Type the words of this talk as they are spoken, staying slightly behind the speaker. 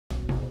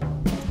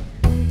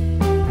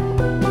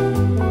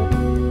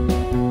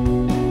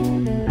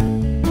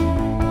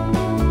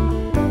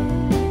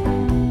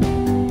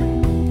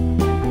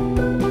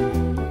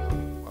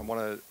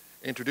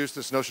introduce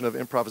this notion of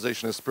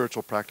improvisation as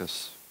spiritual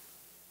practice.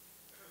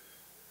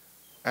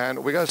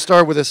 And we got to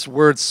start with this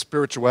word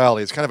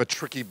spirituality. It's kind of a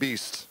tricky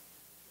beast.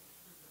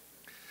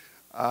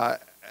 And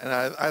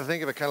I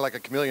think of it kind of like a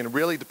chameleon. It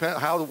really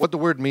depends what the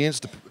word means.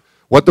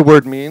 What the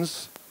word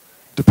means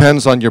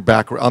depends on your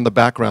on the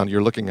background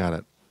you're looking at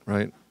it,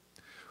 right?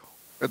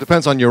 It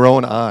depends on your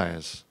own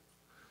eyes.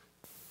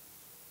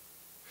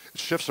 It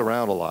shifts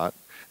around a lot.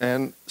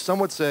 And some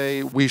would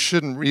say we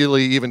shouldn't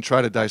really even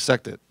try to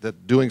dissect it,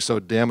 that doing so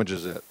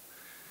damages it.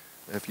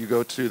 If you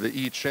go to the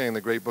I Ching,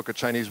 the great book of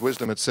Chinese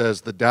wisdom, it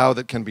says the Tao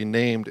that can be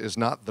named is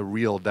not the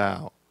real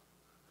Tao.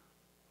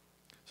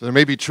 So there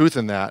may be truth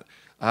in that,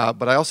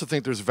 but I also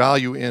think there's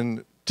value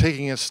in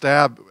taking a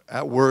stab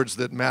at words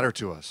that matter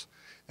to us.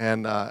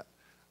 And I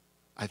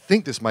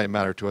think this might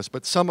matter to us,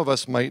 but some of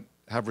us might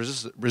have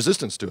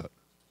resistance to it.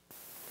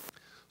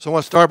 So I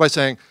want to start by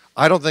saying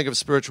I don't think of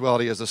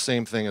spirituality as the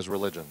same thing as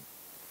religion.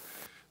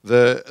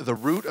 The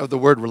root of the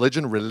word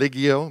religion,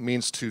 religio,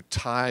 means to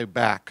tie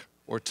back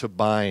or to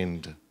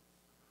bind.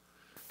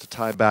 To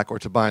tie back or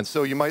to bind.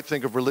 So you might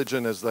think of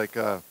religion as like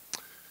a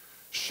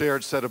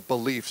shared set of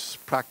beliefs,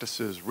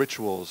 practices,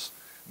 rituals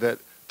that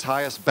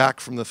tie us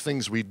back from the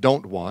things we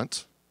don't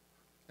want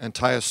and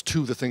tie us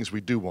to the things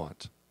we do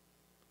want.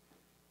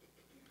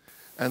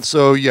 And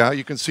so, yeah,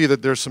 you can see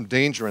that there's some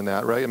danger in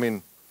that, right? I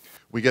mean,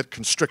 we get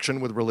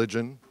constriction with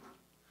religion.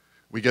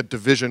 We get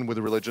division with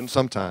religion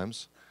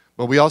sometimes.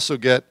 But we also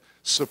get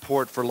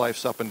support for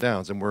life's up and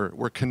downs. And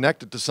we're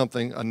connected to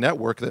something, a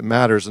network that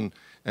matters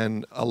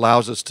and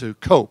allows us to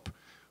cope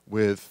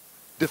with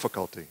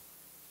difficulty.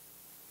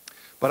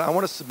 But I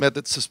want to submit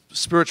that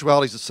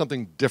spirituality is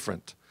something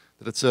different,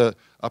 that it's a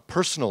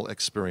personal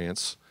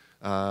experience.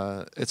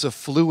 It's a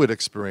fluid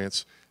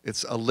experience.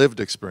 It's a lived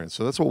experience.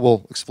 So that's what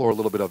we'll explore a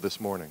little bit of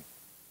this morning.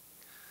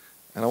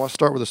 And I want to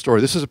start with a story.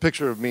 This is a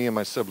picture of me and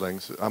my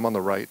siblings. I'm on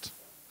the right.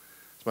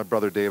 It's my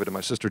brother David and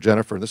my sister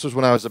Jennifer. And this was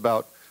when I was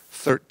about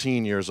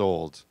 13 years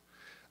old.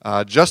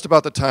 Just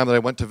about the time that I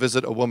went to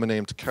visit a woman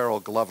named Carol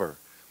Glover.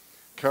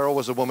 Carol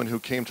was a woman who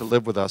came to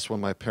live with us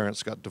when my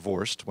parents got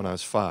divorced when I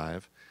was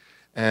 5.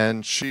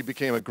 And she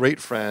became a great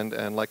friend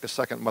and like a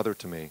second mother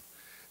to me.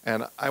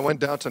 And I went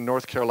down to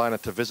North Carolina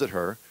to visit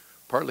her,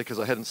 partly because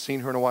I hadn't seen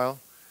her in a while,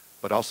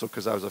 but also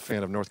because I was a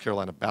fan of North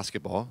Carolina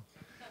basketball.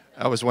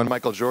 That was when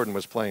Michael Jordan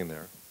was playing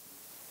there.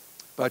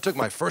 But I took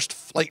my first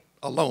flight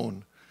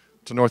alone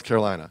to North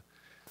Carolina.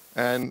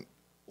 And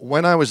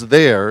when I was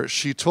there,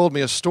 she told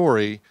me a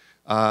story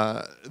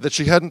that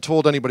she hadn't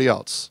told anybody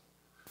else.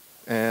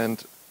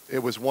 And it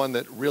was one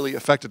that really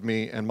affected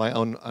me and my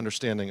own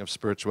understanding of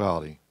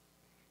spirituality.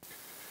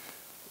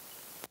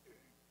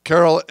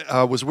 Carol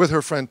was with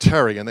her friend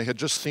Terry, and they had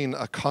just seen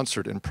a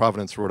concert in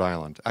Providence, Rhode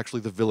Island,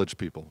 actually the Village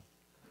People.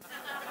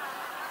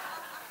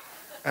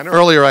 And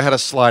earlier I had a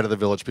slide of the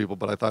Village People,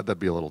 but I thought that'd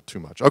be a little too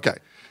much. Okay.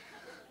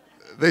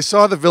 They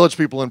saw the Village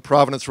People in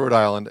Providence, Rhode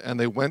Island, and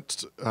they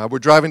were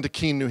driving to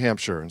Keene, New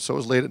Hampshire, and so it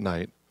was late at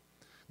night.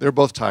 They were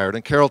both tired,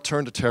 and Carol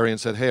turned to Terry and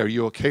said, "Hey, are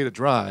you okay to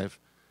drive?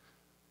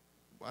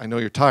 I know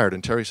you're tired."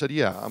 And Terry said,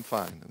 "Yeah, I'm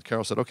fine." And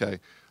Carol said, "Okay,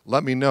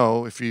 let me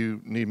know if you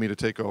need me to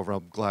take over.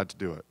 I'm glad to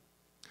do it."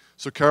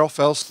 So Carol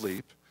fell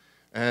asleep,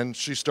 and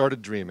she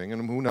started dreaming,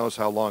 and who knows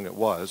how long it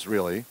was,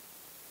 really.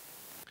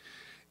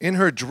 In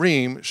her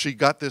dream, she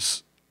got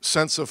this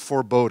sense of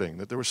foreboding,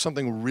 that there was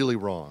something really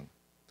wrong.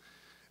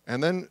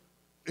 And then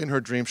in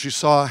her dream, she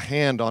saw a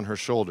hand on her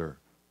shoulder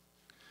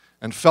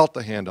and felt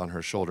the hand on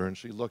her shoulder, and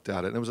she looked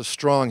at it, and it was a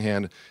strong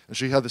hand, and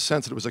she had the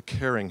sense that it was a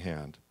caring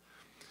hand.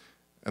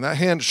 And that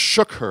hand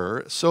shook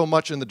her so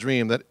much in the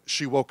dream that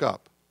she woke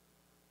up.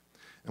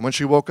 And when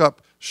she woke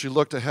up, she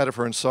looked ahead of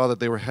her and saw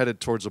that they were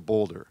headed towards a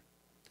boulder.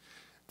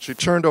 She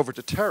turned over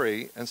to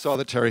Terry and saw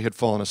that Terry had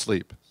fallen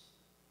asleep.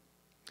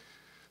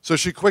 So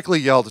she quickly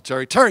yelled to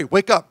Terry, "Terry,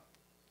 wake up!"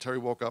 Terry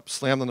woke up,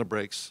 slammed on the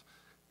brakes,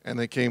 and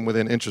they came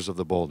within inches of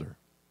the boulder.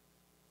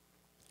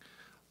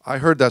 I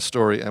heard that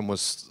story and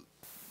was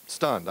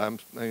stunned.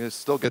 I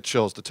still get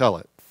chills to tell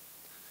it.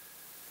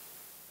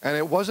 And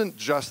it wasn't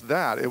just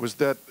that. It was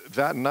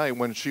that night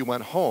when she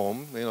went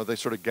home, they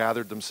sort of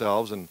gathered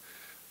themselves and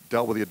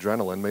dealt with the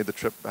adrenaline, made the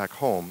trip back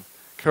home.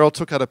 Carol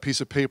took out a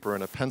piece of paper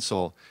and a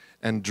pencil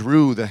and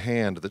drew the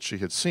hand that she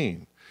had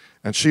seen.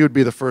 And she would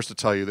be the first to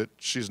tell you that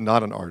she's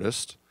not an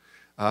artist.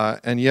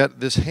 And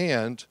yet this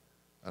hand,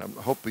 and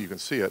hopefully you can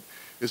see it,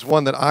 is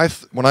one that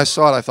when I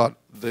saw it, I thought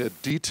the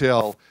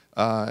detail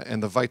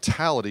and the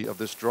vitality of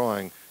this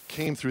drawing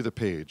came through the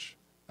page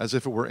as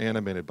if it were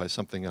animated by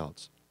something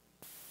else.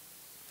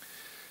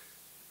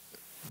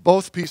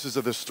 Both pieces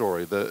of this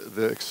story,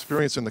 the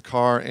experience in the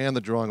car and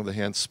the drawing of the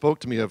hand, spoke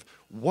to me of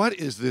what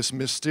is this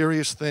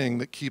mysterious thing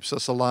that keeps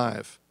us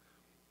alive?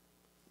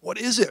 What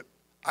is it?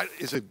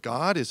 Is it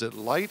God? Is it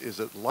light? Is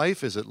it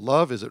life? Is it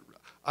love?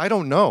 I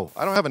don't know.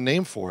 I don't have a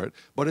name for it,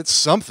 but it's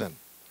something.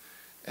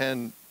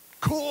 And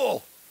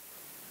cool.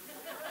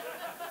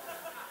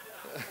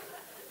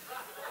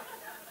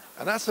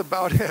 And that's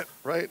about it,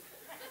 right?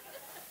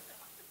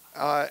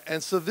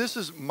 And so this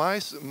is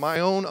my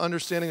own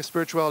understanding of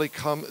spirituality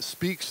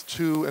speaks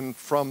to and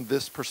from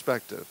this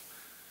perspective.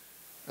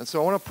 And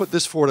so I want to put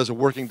this forward as a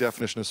working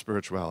definition of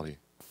spirituality.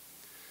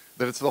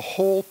 That it's the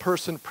whole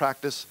person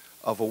practice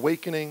of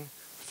awakening,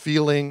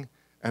 feeling,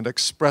 and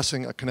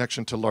expressing a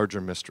connection to larger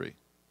mystery.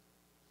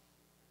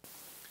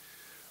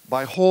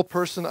 By whole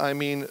person, I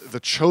mean the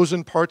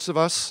chosen parts of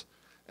us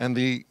and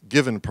the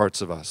given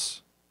parts of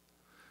us.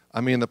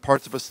 I mean the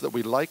parts of us that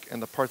we like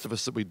and the parts of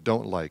us that we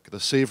don't like, the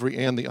savory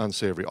and the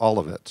unsavory, all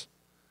of it.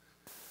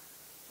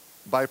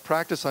 By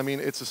practice, I mean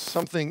it's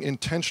something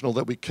intentional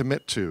that we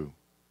commit to,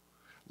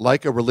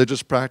 like a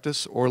religious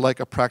practice or like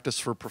a practice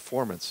for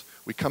performance.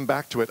 We come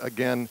back to it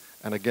again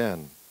and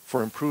again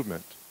for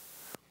improvement.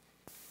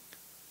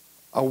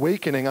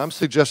 Awakening, I'm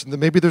suggesting that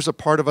maybe there's a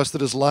part of us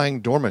that is lying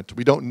dormant.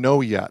 We don't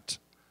know yet,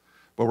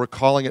 but we're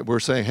calling it,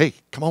 we're saying, hey,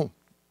 come on.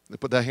 They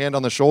put that hand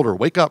on the shoulder,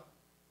 wake up.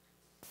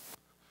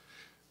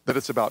 That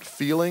it's about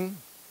feeling,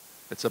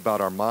 it's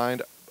about our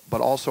mind,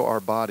 but also our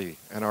body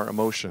and our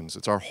emotions.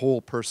 It's our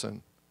whole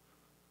person.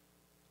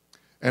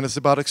 And it's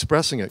about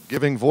expressing it,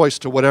 giving voice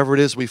to whatever it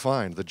is we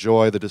find, the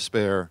joy, the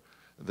despair,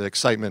 the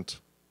excitement,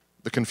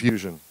 the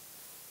confusion.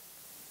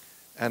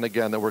 And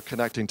again, that we're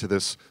connecting to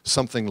this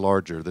something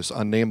larger, this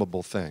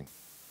unnameable thing.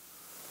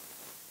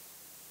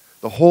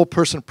 The whole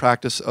person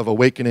practice of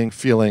awakening,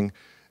 feeling,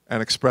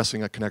 and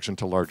expressing a connection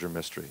to larger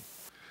mystery.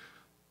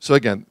 So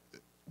again,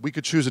 we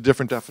could choose a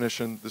different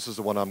definition. This is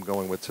the one I'm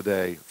going with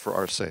today for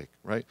our sake,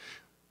 right?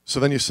 So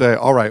then you say,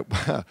 all right,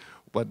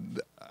 but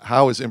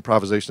how is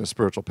improvisation a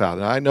spiritual path?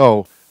 And I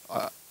know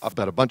I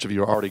bet a bunch of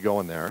you are already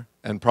going there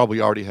and probably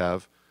already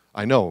have.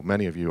 I know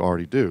many of you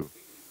already do.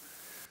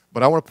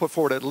 But I want to put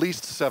forward at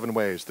least 7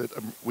 ways that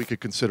we could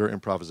consider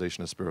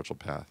improvisation a spiritual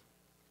path.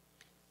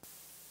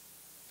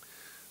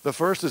 The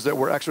first is that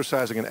we're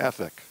exercising an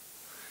ethic.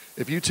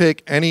 If you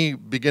take any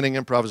beginning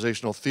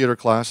improvisational theater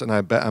class, and I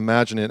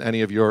imagine in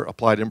any of your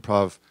applied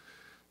improv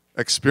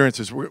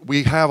experiences,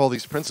 we have all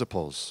these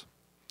principles.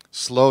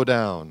 Slow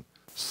down,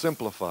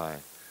 simplify,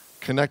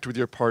 connect with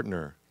your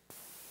partner,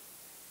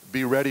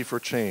 be ready for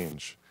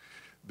change.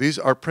 These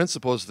are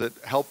principles that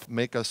help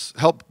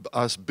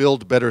us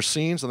build better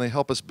scenes, and they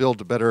help us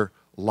build better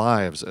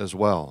lives as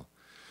well.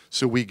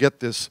 So we get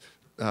this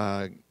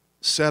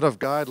set of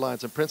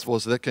guidelines and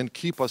principles that can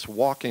keep us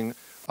walking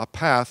a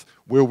path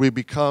where we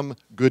become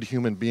good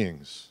human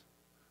beings.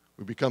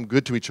 We become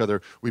good to each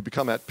other. We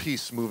become at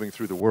peace moving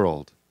through the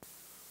world.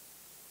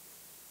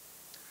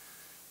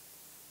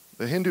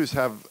 The Hindus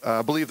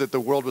believe that the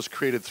world was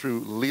created through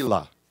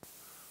lila,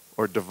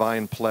 or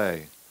divine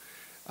play.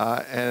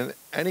 And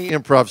any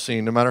improv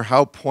scene, no matter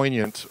how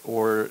poignant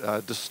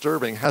or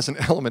disturbing, has an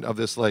element of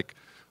this like,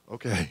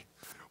 okay,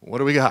 what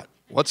do we got?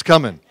 What's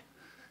coming?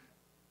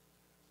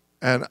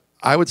 And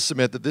I would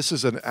submit that this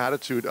is an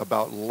attitude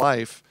about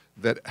life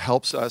that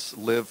helps us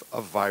live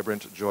a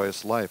vibrant,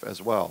 joyous life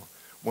as well.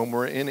 When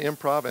we're in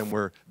improv and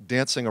we're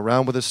dancing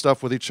around with this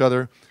stuff with each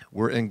other,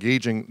 we're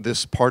engaging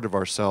this part of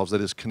ourselves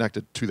that is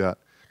connected to that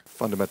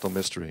fundamental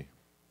mystery.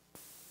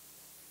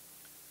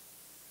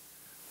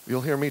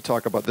 You'll hear me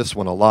talk about this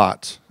one a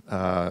lot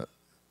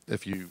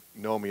if you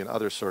know me in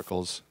other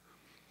circles.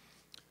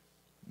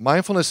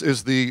 Mindfulness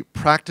is the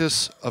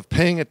practice of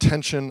paying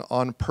attention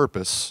on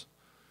purpose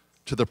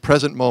to the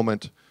present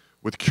moment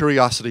with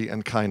curiosity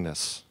and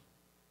kindness.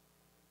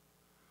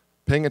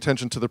 Paying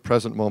attention to the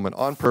present moment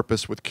on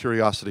purpose with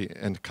curiosity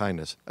and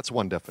kindness. That's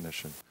one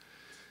definition.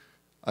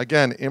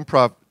 Again,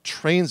 improv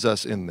trains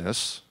us in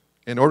this.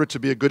 In order to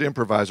be a good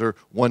improviser,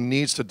 one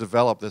needs to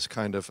develop this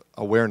kind of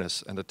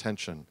awareness and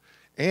attention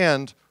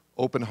and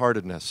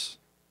open-heartedness.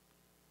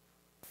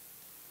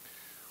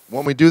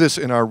 When we do this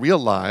in our real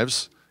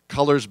lives,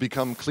 colors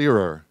become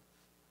clearer,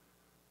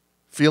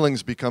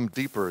 feelings become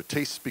deeper,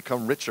 tastes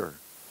become richer.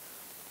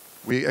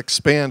 We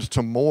expand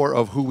to more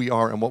of who we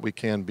are and what we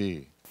can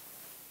be.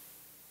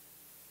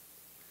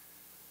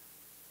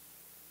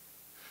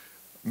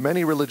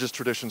 Many religious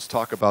traditions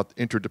talk about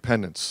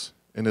interdependence.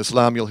 In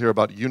Islam, you'll hear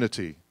about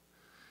unity.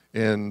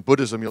 In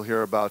Buddhism, you'll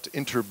hear about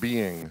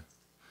interbeing.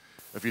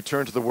 If you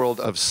turn to the world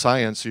of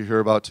science, you hear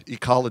about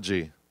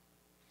ecology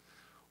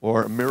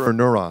or mirror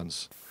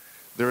neurons.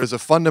 There is a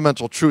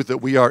fundamental truth that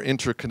we are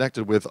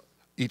interconnected with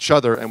each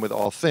other and with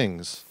all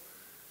things.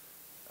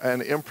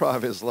 And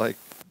improv is like,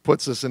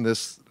 puts us in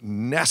this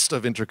nest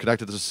of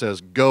interconnectedness that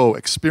says, go,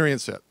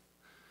 experience it.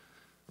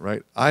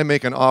 Right? I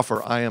make an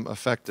offer, I am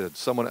affected.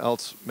 Someone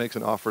else makes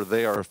an offer,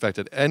 they are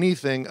affected.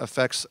 Anything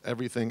affects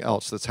everything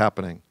else that's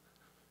happening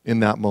in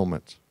that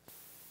moment.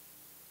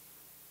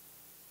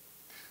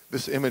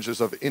 This image is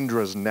of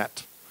Indra's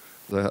net,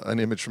 an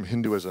image from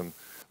Hinduism,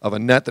 of a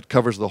net that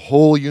covers the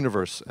whole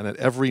universe, and at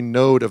every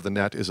node of the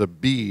net is a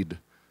bead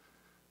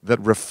that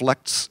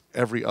reflects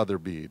every other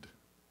bead.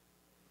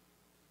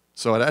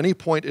 So at any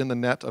point in the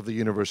net of the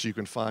universe, you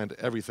can find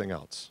everything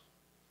else.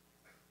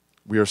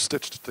 We are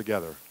stitched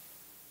together.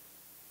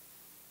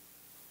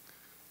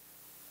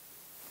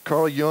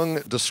 Carl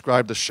Jung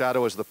described the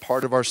shadow as the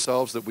part of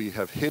ourselves that we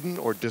have hidden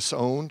or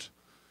disowned,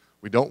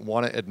 we don't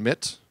want to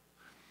admit.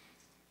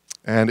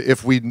 And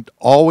if we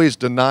always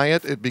deny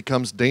it, it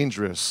becomes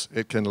dangerous.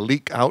 It can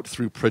leak out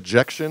through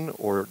projection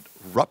or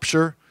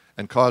rupture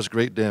and cause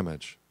great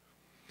damage.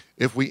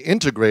 If we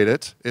integrate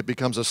it, it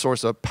becomes a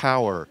source of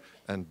power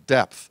and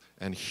depth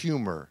and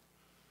humor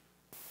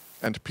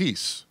and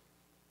peace.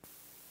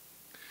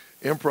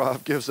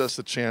 Improv gives us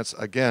the chance,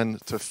 again,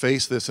 to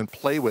face this and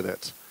play with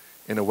it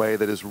in a way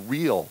that is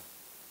real,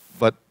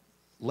 but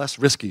less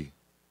risky.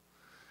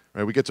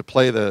 Right? We get to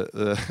play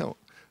the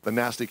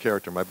nasty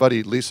character. My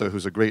buddy Lisa,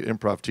 who's a great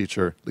improv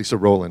teacher, Lisa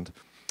Rowland,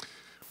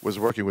 was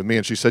working with me,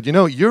 and she said, you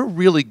know, you're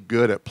really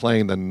good at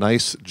playing the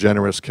nice,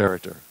 generous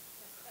character.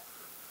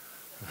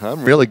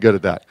 I'm really good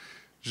at that.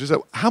 She said,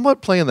 how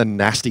about playing the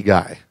nasty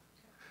guy?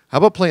 How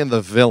about playing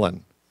the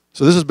villain?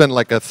 So this has been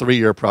like a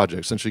 3-year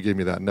project since she gave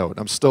me that note.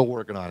 I'm still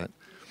working on it.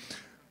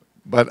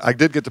 But I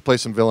did get to play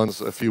some villains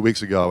a few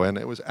weeks ago, and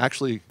it was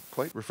actually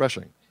quite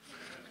refreshing.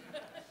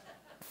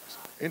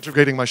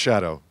 Integrating my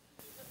shadow.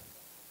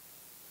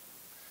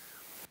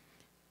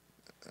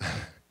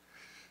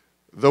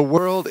 The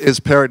world is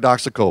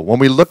paradoxical. When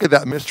we look at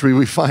that mystery,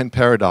 we find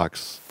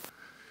paradox.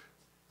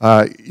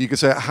 You could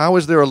say, how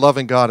is there a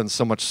loving God in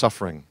so much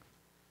suffering?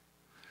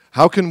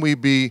 How can we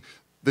be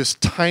this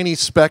tiny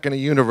speck in a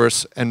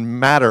universe and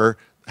matter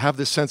have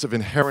this sense of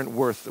inherent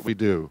worth that we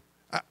do?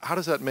 How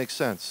does that make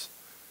sense?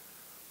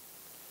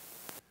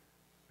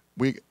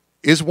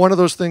 Is one of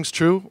those things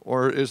true,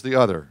 or is the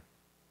other?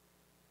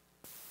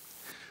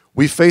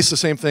 We face the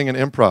same thing in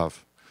improv.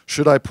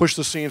 Should I push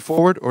the scene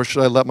forward, or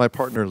should I let my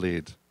partner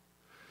lead?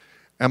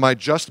 Am I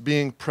just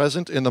being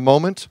present in the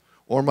moment,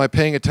 or am I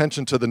paying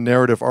attention to the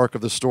narrative arc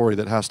of the story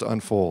that has to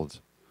unfold?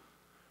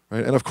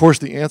 Right? And of course,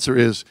 the answer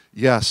is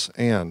yes,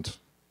 and.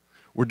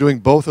 We're doing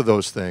both of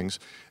those things,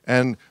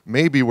 and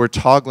maybe we're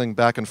toggling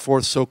back and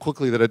forth so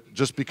quickly that it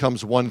just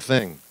becomes one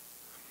thing.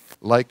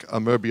 Like a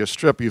Mobius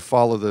strip, you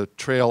follow the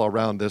trail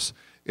around this,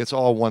 it's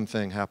all one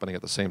thing happening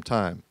at the same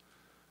time,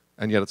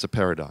 and yet it's a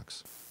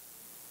paradox.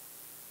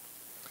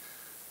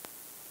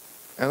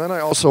 And then I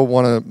also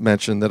want to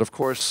mention that, of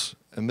course,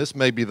 and this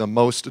may be the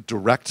most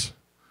direct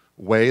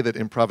way that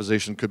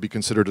improvisation could be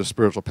considered a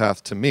spiritual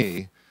path to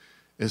me,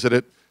 is that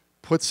it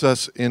puts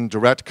us in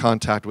direct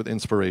contact with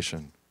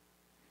inspiration.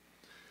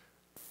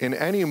 In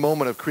any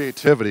moment of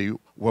creativity,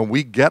 when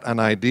we get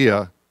an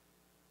idea,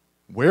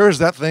 where is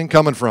that thing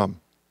coming from?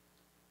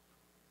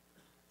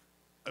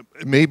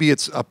 Maybe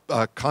it's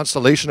a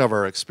constellation of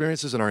our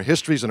experiences and our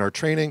histories and our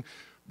training,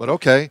 but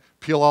okay,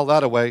 peel all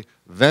that away,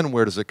 then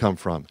where does it come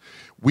from?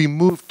 We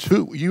move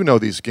you know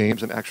these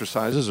games and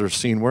exercises or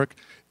scene work,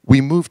 we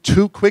move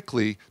too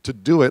quickly to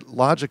do it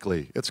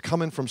logically. It's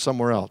coming from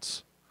somewhere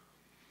else.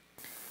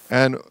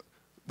 And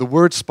the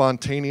word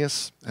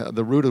spontaneous,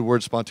 the root of the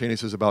word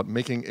spontaneous is about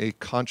making a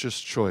conscious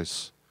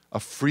choice, a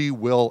free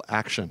will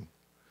action.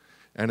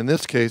 And in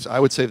this case, I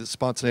would say that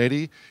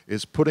spontaneity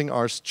is putting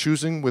our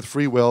choosing with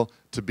free will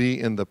to be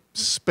in the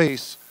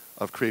space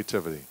of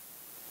creativity,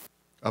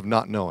 of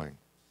not knowing.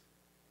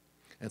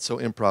 And so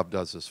improv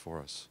does this for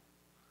us.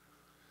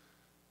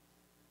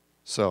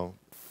 So,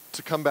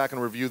 to come back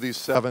and review these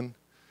 7,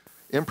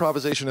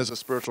 improvisation is a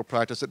spiritual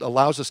practice. It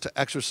allows us to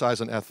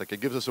exercise an ethic.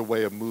 It gives us a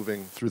way of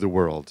moving through the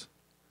world.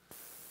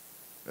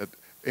 It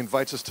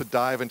invites us to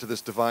dive into this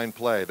divine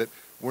play, that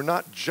we're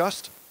not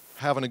just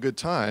having a good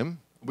time,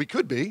 we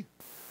could be,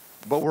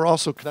 but we're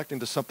also connecting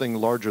to something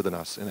larger than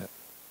us in it.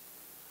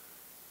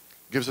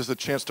 It gives us a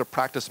chance to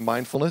practice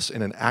mindfulness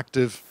in an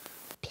active,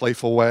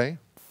 playful way.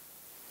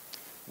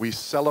 We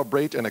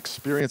celebrate and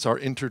experience our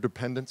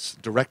interdependence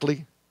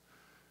directly.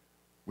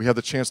 We have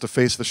the chance to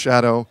face the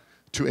shadow,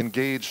 to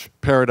engage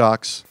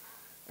paradox,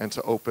 and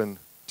to open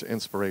to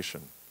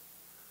inspiration.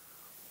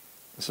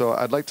 So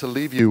I'd like to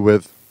leave you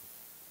with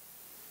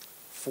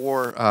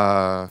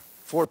 4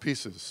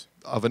 pieces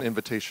of an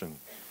invitation.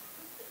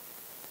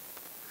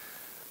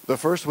 The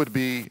first would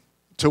be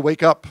to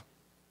wake up.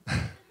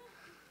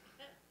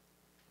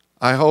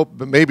 I hope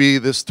that maybe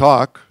this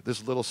talk,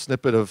 this little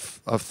snippet of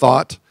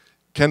thought,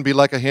 can be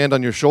like a hand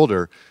on your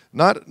shoulder.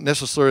 Not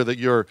necessarily that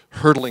you're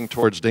hurtling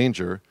towards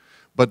danger,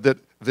 but that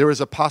there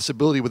is a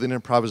possibility within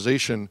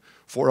improvisation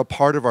for a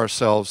part of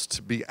ourselves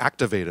to be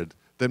activated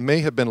that may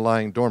have been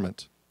lying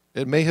dormant.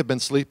 It may have been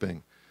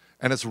sleeping.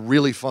 And it's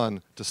really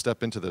fun to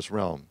step into this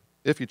realm,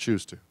 if you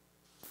choose to.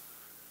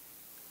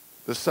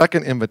 The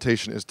second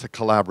invitation is to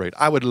collaborate.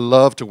 I would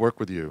love to work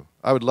with you.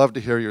 I would love to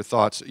hear your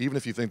thoughts, even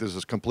if you think this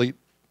is complete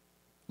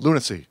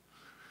lunacy.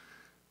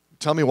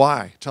 Tell me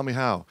why. Tell me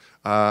how.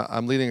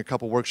 I'm leading a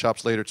couple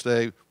workshops later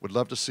today. Would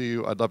love to see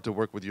you. I'd love to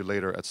work with you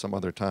later at some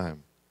other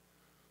time.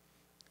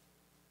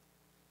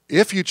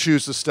 If you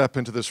choose to step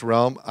into this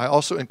realm, I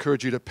also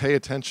encourage you to pay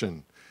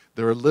attention.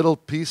 There are little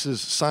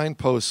pieces,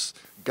 signposts,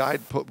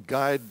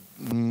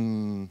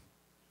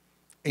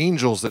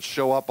 angels that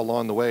show up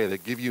along the way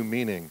that give you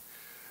meaning.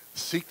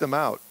 Seek them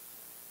out.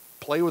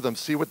 Play with them.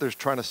 See what they're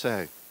trying to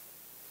say.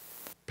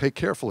 Pay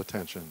careful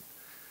attention.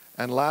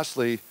 And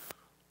lastly,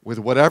 with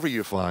whatever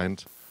you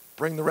find,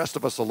 bring the rest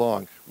of us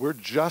along. We're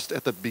just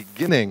at the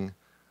beginning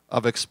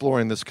of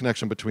exploring this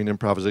connection between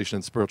improvisation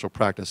and spiritual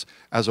practice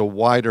as a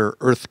wider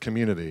earth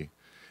community.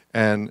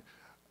 And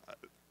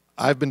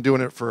I've been doing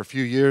it for a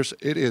few years.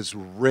 It is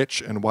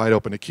rich and wide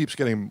open. It keeps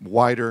getting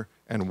wider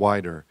and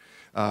wider.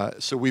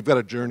 So we've got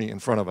a journey in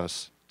front of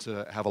us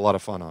to have a lot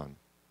of fun on.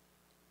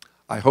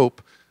 I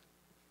hope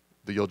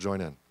that you'll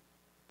join in.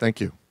 Thank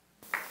you.